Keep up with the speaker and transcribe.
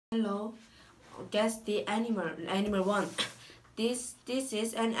Hello, guess the animal. Animal 1. This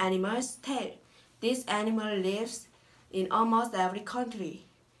is an animal's tail. This animal lives in almost every country.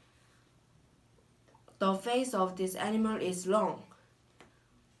 The face of this animal is long.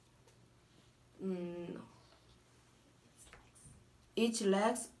 Each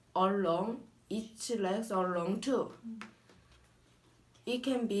legs are long. Each legs are long too. It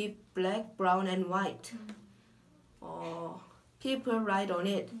can be black, brown, and white. People ride on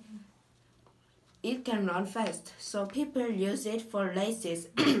it. It can run fast, so people use it for races.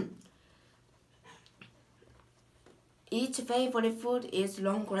 Its favorite food is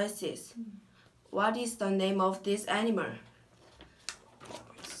long grasses. What is the name of this animal?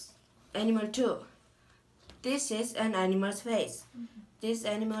 Animal 2. This is an animal's face. This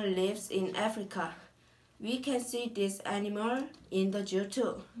animal lives in Africa. We can see this animal in the zoo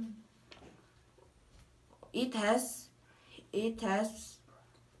too. It has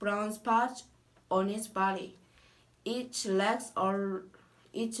brown spots on its body. Its legs are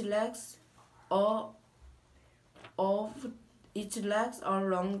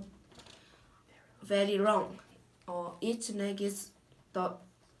long, very long. Its neck is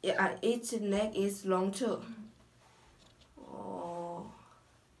long too.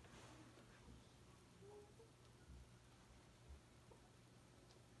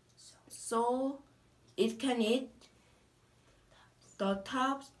 So it can eat the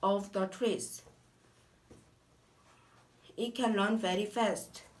tops of the trees. It can run very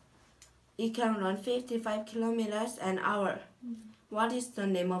fast. It can run 55 kilometers an hour. What is the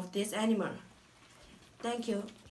name of this animal? Thank you.